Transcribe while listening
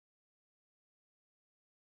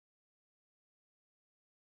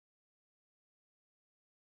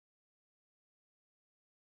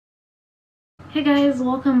Hey guys,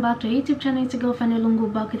 welcome back to our YouTube channel. It's your girl Fanny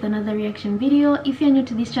back with another reaction video. If you're new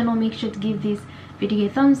to this channel, make sure to give this video a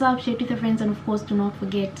thumbs up, share it with your friends, and of course do not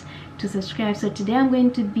forget to subscribe. So today I'm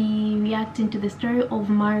going to be reacting to the story of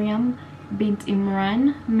Maryam Bint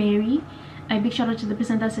Imran, Mary. A big shout out to the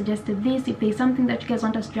person that suggested this. If there's something that you guys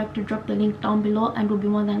want us to react to, drop the link down below and we'll be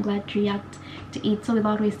more than glad to react to it. So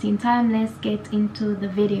without wasting time, let's get into the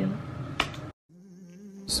video.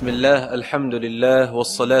 Bismillah, alhamdulillah,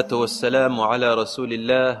 wassalatu wassalamu ala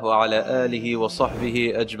rasulillah wa ala alihi wa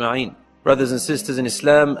sahbihi ajma'in. Brothers and sisters in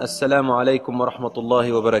Islam, assalamu alaikum wa rahmatullahi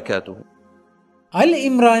wa barakatuh.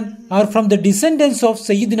 Al-Imran are from the descendants of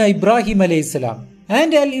Sayyidina Ibrahim alayhi salam,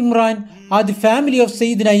 and Al-Imran are the family of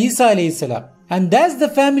Sayyidina Isa alayhi salam, and that's the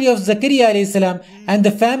family of Zakaria alayhi salam and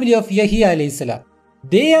the family of Yahya alayhi salam.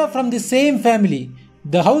 They are from the same family,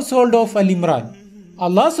 the household of Al-Imran.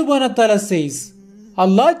 Allah subhanahu wa ta'ala says,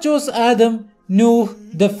 Allah chose Adam, Nuh,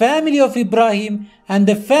 the family of Ibrahim and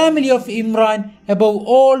the family of Imran above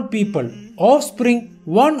all people, offspring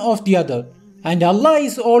one of the other. And Allah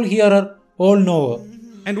is all hearer, all knower.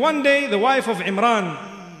 And one day the wife of Imran,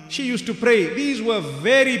 she used to pray. These were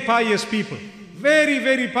very pious people,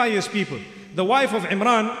 very pious people. The wife of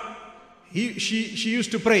Imran, she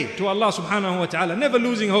used to pray to Allah subhanahu wa ta'ala, never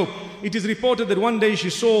losing hope. It is reported that one day she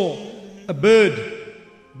saw a bird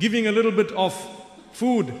giving a little bit of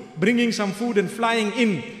food, bringing some food and flying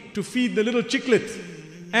in to feed the little chicklet.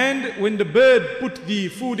 And when the bird put the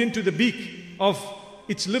food into the beak of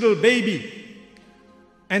its little baby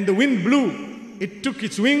and the wind blew, it took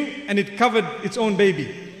its wing and it covered its own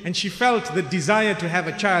baby. And she felt the desire to have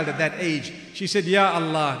a child at that age. She said, Ya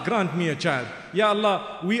Allah, grant me a child. Ya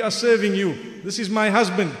Allah, we are serving you. This is my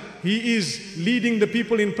husband. He is leading the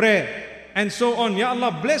people in prayer. And so on. Ya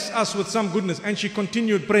Allah, bless us with some goodness. And she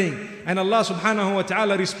continued praying. And Allah subhanahu wa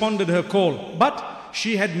ta'ala responded her call. But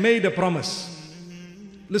she had made a promise.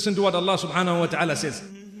 Listen to what Allah subhanahu wa ta'ala says.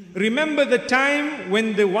 Remember the time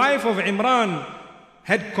when the wife of Imran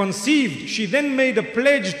had conceived. She then made a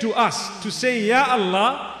pledge to us to say, Ya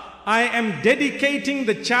Allah, I am dedicating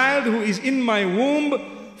the child who is in my womb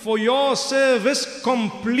for your service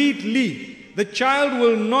completely. The child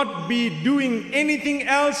will not be doing anything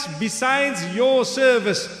else besides your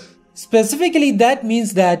service. Specifically, that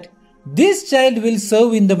means that this child will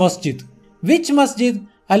serve in the masjid. Which masjid?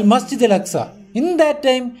 Al-Masjid al-Aqsa. In that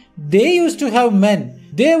time, they used to have men.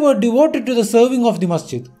 They were devoted to the serving of the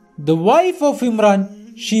masjid. The wife of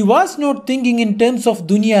Imran, she was not thinking in terms of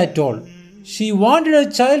dunya at all. She wanted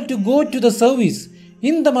her child to go to the service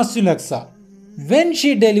in the Masjid al-Aqsa. When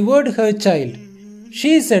she delivered her child,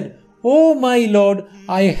 she said, Oh my Lord,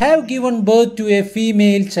 I have given birth to a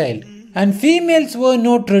female child. And females were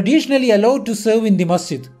not traditionally allowed to serve in the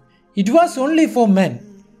masjid. It was only for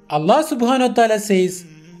men. Allah subhanahu wa ta'ala says,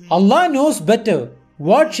 Allah knows better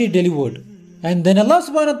what she delivered. And then Allah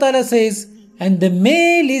subhanahu wa ta'ala says, and the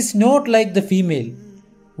male is not like the female.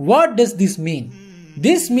 What does this mean?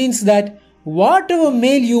 This means that whatever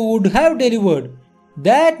male you would have delivered,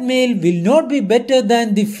 that male will not be better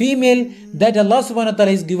than the female that Allah subhanahu wa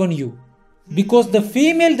ta'ala has given you. Because the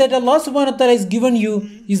female that Allah subhanahu wa ta'ala has given you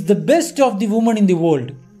is the best of the women in the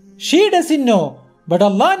world. She doesn't know, but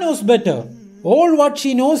Allah knows better. All what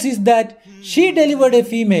she knows is that she delivered a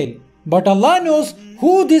female. But Allah knows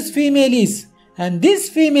who this female is. And this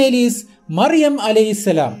female is Maryam alayhi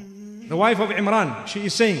salam. The wife of Imran, she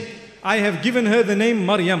is saying, I have given her the name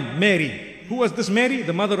Maryam, Mary. Who was this Mary?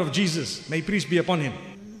 The mother of Jesus. May peace be upon him.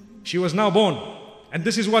 She was now born. And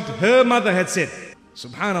this is what her mother had said.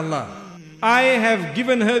 Subhanallah. I have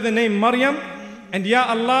given her the name Maryam. And Ya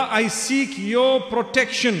Allah, I seek your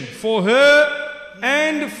protection for her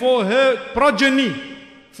and for her progeny,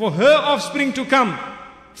 for her offspring to come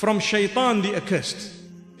from Shaitan the accursed.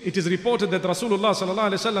 It is reported that Rasulullah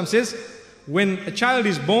sallallahu alaihi wasallam says, when a child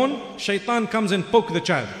is born, Shaitan comes and pokes the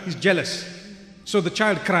child. He's jealous. So the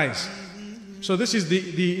child cries. So this is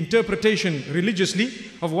the interpretation religiously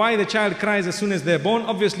of why the child cries as soon as they're born.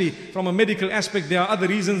 Obviously, from a medical aspect, there are other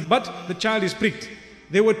reasons, but the child is pricked.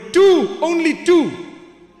 There were only two,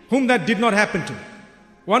 whom that did not happen to.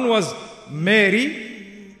 One was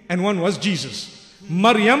Mary and one was Jesus.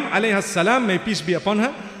 Maryam alayhi salam, may peace be upon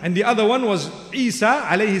her, and the other one was Isa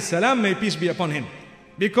alayhi salam, may peace be upon him.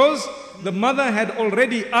 Because the mother had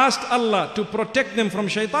already asked Allah to protect them from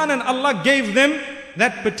Shaitan, and Allah gave them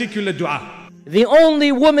that particular dua. The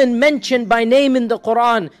only woman mentioned by name in the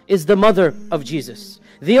Quran is the mother of Jesus.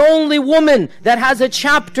 The only woman that has a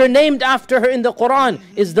chapter named after her in the Quran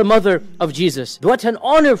is the mother of Jesus. What an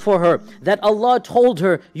honor for her that Allah told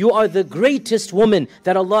her, you are the greatest woman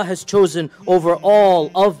that Allah has chosen over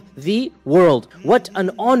all of the world. What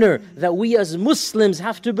an honor that we as Muslims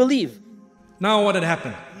have to believe. Now what had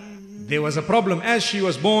happened? There was a problem as she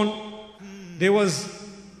was born. There was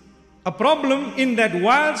a problem in that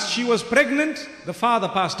whilst she was pregnant, the father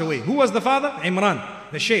passed away. Who was the father?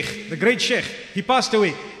 Imran, the sheikh, the great sheikh. He passed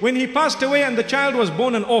away. When he passed away and the child was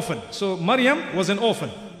born an orphan. So Maryam was an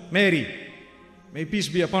orphan. Mary, may peace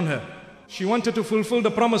be upon her. She wanted to fulfill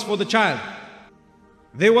the promise for the child.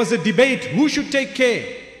 There was a debate, who should take care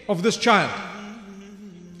of this child?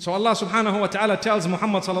 So Allah subhanahu wa ta'ala tells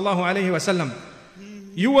Muhammad sallallahu alayhi wa sallam,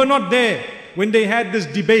 you were not there when they had this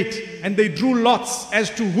debate and they drew lots as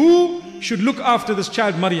to who should look after this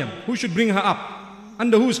child Maryam, who should bring her up,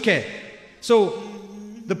 under whose care. So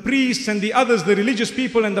the priests and the others, the religious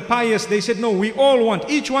people and the pious, they said, no, we all want.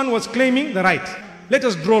 Each one was claiming the right. Let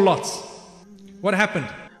us draw lots. What happened?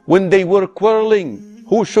 When they were quarreling,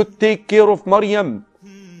 who should take care of Maryam?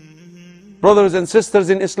 Brothers and sisters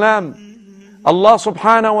in Islam, Allah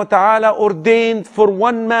subhanahu wa ta'ala ordained for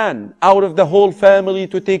one man out of the whole family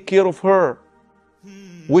to take care of her,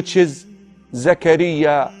 which is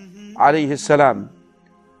Zakaria alayhi salam,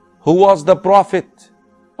 who was the prophet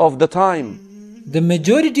of the time. The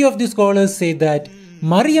majority of the scholars say that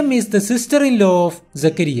Maryam is the sister-in-law of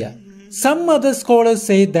Zakaria. Some other scholars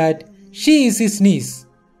say that she is his niece.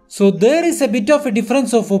 So there is a bit of a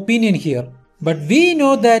difference of opinion here. But we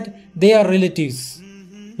know that they are relatives.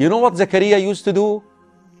 You know what Zakaria used to do?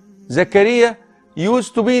 Zakaria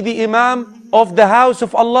used to be the Imam of the house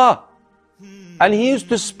of Allah. And he used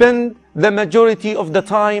to spend the majority of the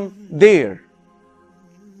time there.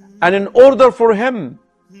 And in order for him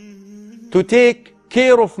to take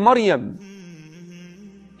care of Maryam,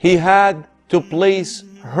 he had to place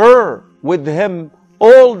her with him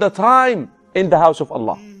all the time in the house of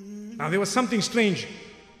Allah. Now there was something strange.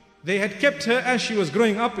 They had kept her as she was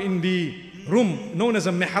growing up in the room known as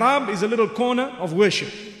a mihrab, is a little corner of worship.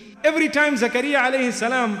 Every time Zakaria alayhi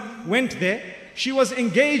salam went there, she was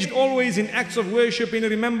engaged always in acts of worship, in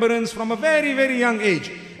remembrance from a very, very young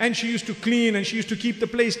age. And she used to clean and she used to keep the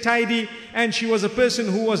place tidy. And she was a person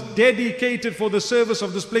who was dedicated for the service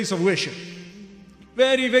of this place of worship.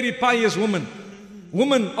 Very, very pious woman.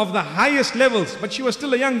 Woman of the highest levels, but she was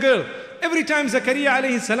still a young girl. Every time Zakaria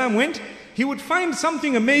alayhi salam went, he would find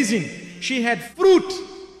something amazing. She had fruit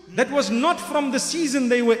that was not from the season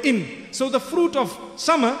they were in. So the fruit of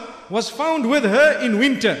summer was found with her in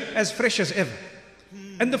winter as fresh as ever.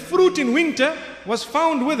 And the fruit in winter was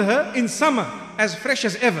found with her in summer as fresh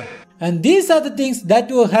as ever. And these are the things that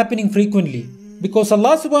were happening frequently. Because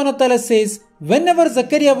Allah subhanahu wa ta'ala says, whenever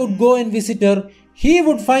Zakaria would go and visit her, he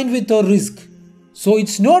would find with her rizq. So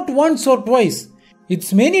it's not once or twice.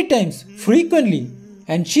 It's many times, frequently.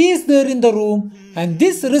 And she is there in the room and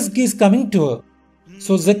this rizq is coming to her.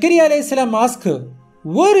 So Zakaria alayhi salam asked her,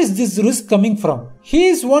 where is this rizq coming from? He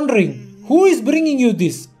is wondering, who is bringing you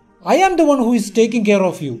this? I am the one who is taking care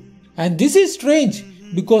of you. And this is strange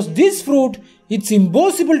because this fruit, it's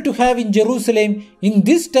impossible to have in Jerusalem in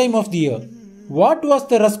this time of the year. What was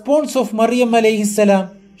the response of Maryam alayhi salam?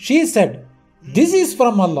 She said, this is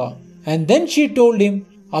from Allah. And then she told him,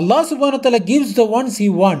 Allah subhanahu wa ta'ala gives the ones he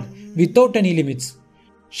wants without any limits.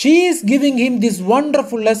 She is giving him this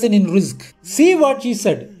wonderful lesson in rizq. See what she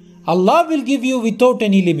said. Allah will give you without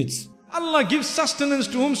any limits. Allah gives sustenance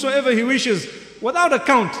to whomsoever He wishes without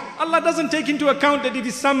account. Allah doesn't take into account that it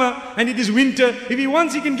is summer and it is winter. If He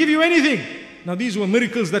wants, He can give you anything. Now these were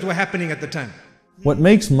miracles that were happening at the time. What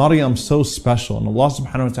makes Maryam so special, and Allah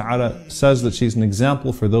subhanahu wa ta'ala says that she's an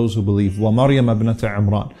example for those who believe, وَمَرْيَمَ بْنَتَ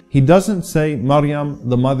عِمْرَانَ. He doesn't say Maryam,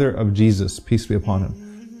 the mother of Jesus, peace be upon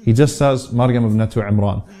him. He just says Maryam ibnat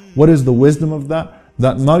Imran. What is the wisdom of that?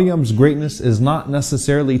 That Maryam's greatness is not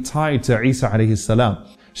necessarily tied to Isa alayhi salam.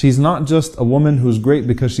 She's not just a woman who's great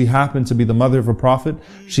because she happened to be the mother of a prophet.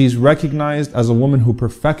 She's recognized as a woman who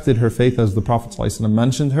perfected her faith, as the Prophet ﷺ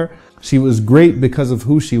mentioned her. She was great because of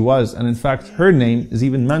who she was, and in fact her name is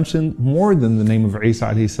even mentioned more than the name of Isa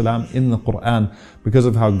alayhi salam in the Quran because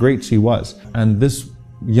of how great she was. And this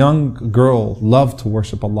young girl loved to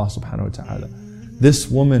worship Allah subhanahu wa ta'ala. This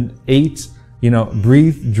woman ate,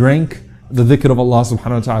 breathed, drank the dhikr of Allah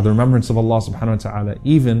subhanahu wa ta'ala, the remembrance of Allah subhanahu wa ta'ala,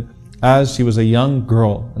 even as she was a young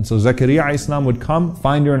girl. And so Zakaria alayhi salam would come,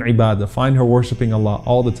 find her in ibadah, find her worshipping Allah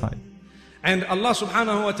all the time. And Allah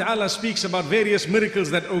subhanahu wa ta'ala speaks about various miracles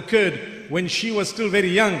that occurred when she was still very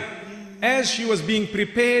young, as she was being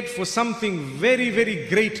prepared for something very, very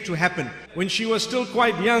great to happen. When she was still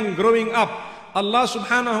quite young, growing up, Allah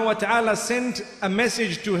subhanahu wa ta'ala sent a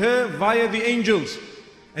message to her via the angels.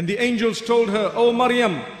 And the angels told her, "O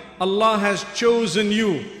Maryam, Allah has chosen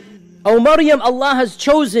you." O Maryam, Allah has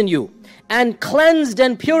chosen you and cleansed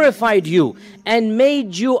and purified you and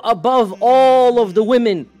made you above all of the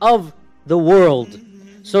women of the world.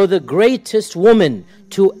 So the greatest woman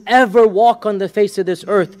to ever walk on the face of this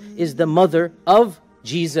earth is the mother of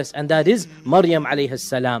Jesus, and that is Maryam alayhi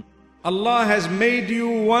salam. Allah has made you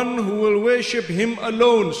one who will worship Him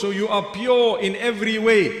alone. So you are pure in every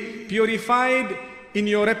way, purified in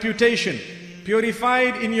your reputation,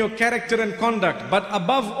 purified in your character and conduct, but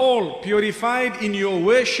above all, purified in your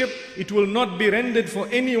worship. It will not be rendered for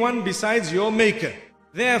anyone besides your Maker.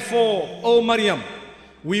 Therefore, O Maryam,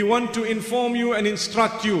 we want to inform you and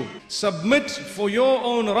instruct you. Submit for your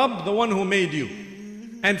own Rabb, the one who made you.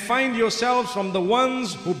 And find yourselves from the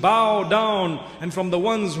ones who bow down and from the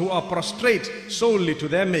ones who are prostrate solely to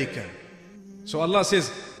their Maker. So Allah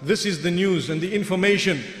says, this is the news and the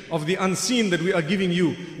information of the unseen that we are giving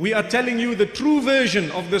you. We are telling you the true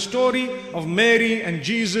version of the story of Mary and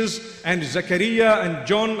Jesus and Zachariah and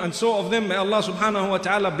John and so of them. May Allah subhanahu wa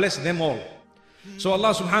ta'ala bless them all. So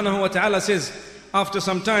Allah subhanahu wa ta'ala says, after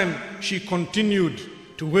some time, she continued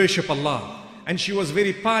to worship Allah. And she was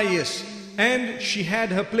very pious. And she had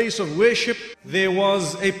her place of worship. There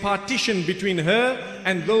was a partition between her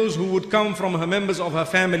and those who would come from her members of her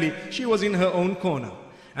family. She was in her own corner.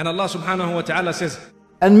 And Allah subhanahu wa ta'ala says,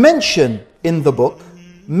 and mention in the book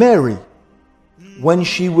Mary when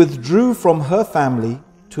she withdrew from her family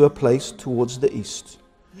to a place towards the east.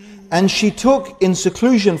 And she took in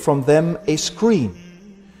seclusion from them a screen.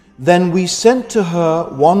 Then we sent to her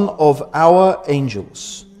one of our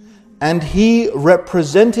angels, and he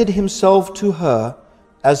represented himself to her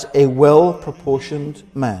as a well-proportioned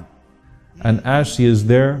man. And as she is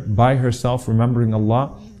there by herself remembering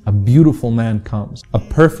Allah, a beautiful man comes, a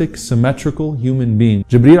perfect symmetrical human being.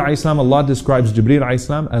 Jibreel alayhi salam, Allah describes Jibreel alayhi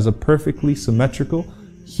salam as a perfectly symmetrical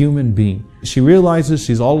human being. She realizes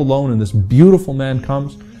she's all alone and this beautiful man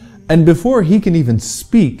comes. And before he can even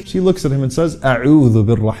speak, she looks at him and says, "A'udhu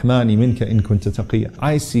bir-Rahmani minka in kunta taqiyya."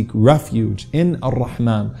 I seek refuge in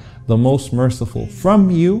Ar-Rahman, the most merciful, from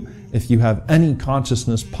you if you have any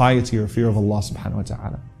consciousness, piety or fear of Allah subhanahu wa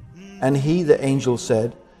ta'ala. And he, the angel,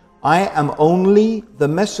 said, I am only the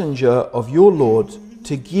messenger of your Lord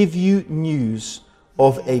to give you news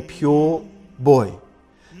of a pure boy.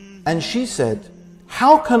 And she said,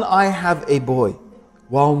 how can I have a boy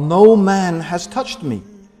while no man has touched me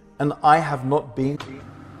and I have not been?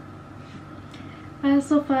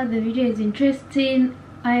 So far the video is interesting.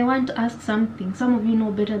 I want to ask something. Some of you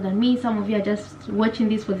know better than me. Some of you are just watching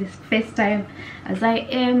this for the first time as I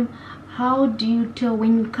am. How do you tell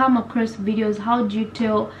when you come across videos? How do you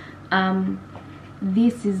tell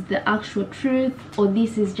this is the actual truth or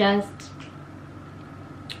this is just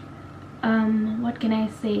what can I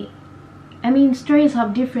say? I mean, stories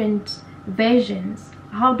have different versions.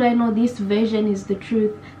 How do I know this version is the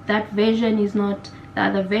truth, that version is not, the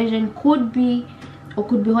other version could be or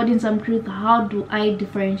could be holding some truth? How do I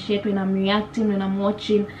differentiate when I'm reacting, when I'm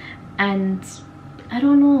watching? And I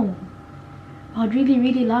don't know. I'd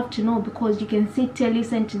really love to know, because you can sit here,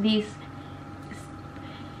 listen to this.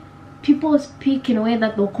 People speak in a way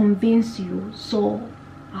that they'll convince you. So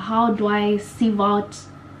how do I sieve out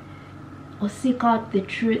or seek out the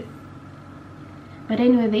truth? But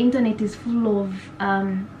anyway, the internet is full of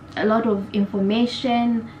a lot of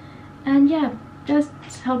information, and yeah, just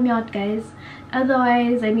help me out, guys.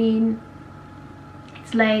 Otherwise, I mean,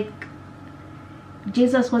 it's like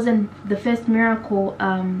Jesus wasn't the first miracle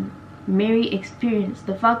Mary experienced.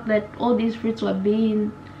 The fact that all these fruits were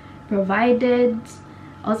being provided,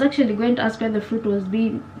 I was actually going to ask where the fruit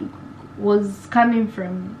was coming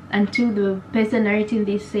from, until the person narrating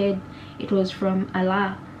this said it was from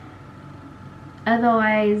Allah.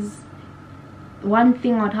 Otherwise, one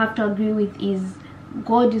thing I'd have to agree with is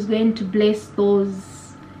God is going to bless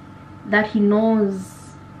those that He knows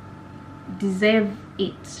deserve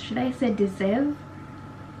it. Should I say deserve?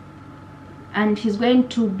 And He's going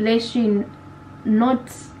to bless you in,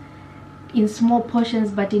 not in small portions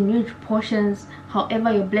but in huge portions,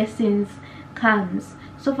 however your blessings comes.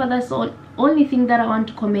 So far, that's the only thing that I want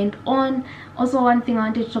to comment on. Also, one thing I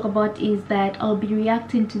wanted to talk about is that I'll be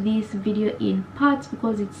reacting to this video in parts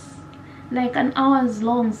because it's like an hour's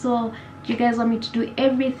long. So do you guys want me to do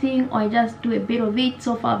everything or I just do a bit of it?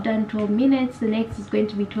 So far I've done 12 minutes. The next is going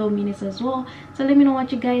to be 12 minutes as well. So let me know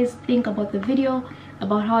what you guys think about the video,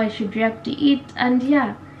 about how I should react to it. And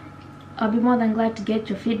yeah, I'll be more than glad to get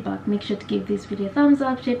your feedback. Make sure to give this video a thumbs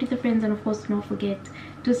up, share it with your friends, and of course do not forget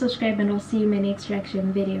to subscribe, and I'll see you in my next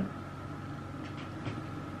reaction video.